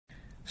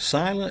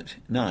Silent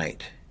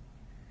Night.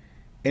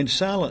 In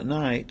Silent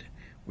Night,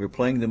 we're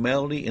playing the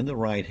melody in the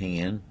right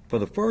hand. For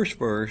the first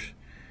verse,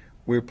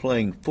 we're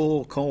playing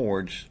full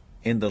chords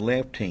in the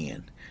left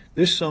hand.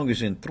 This song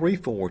is in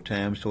 3/4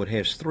 time, so it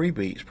has 3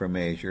 beats per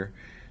measure.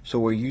 So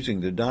we're using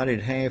the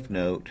dotted half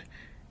note,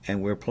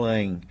 and we're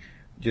playing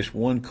just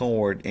 1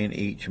 chord in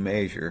each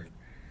measure.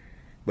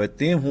 But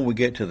then when we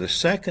get to the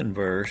second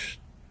verse,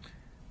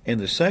 in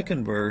the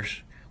second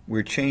verse,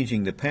 we're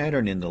changing the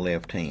pattern in the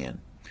left hand.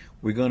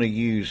 We're going to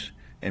use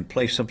and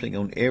play something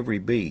on every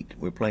beat.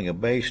 We're playing a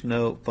bass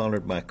note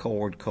followed by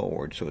chord,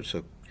 chord. So it's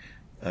a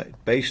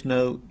bass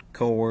note,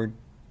 chord,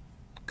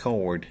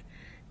 chord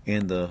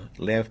in the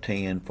left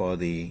hand for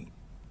the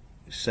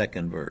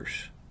second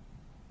verse.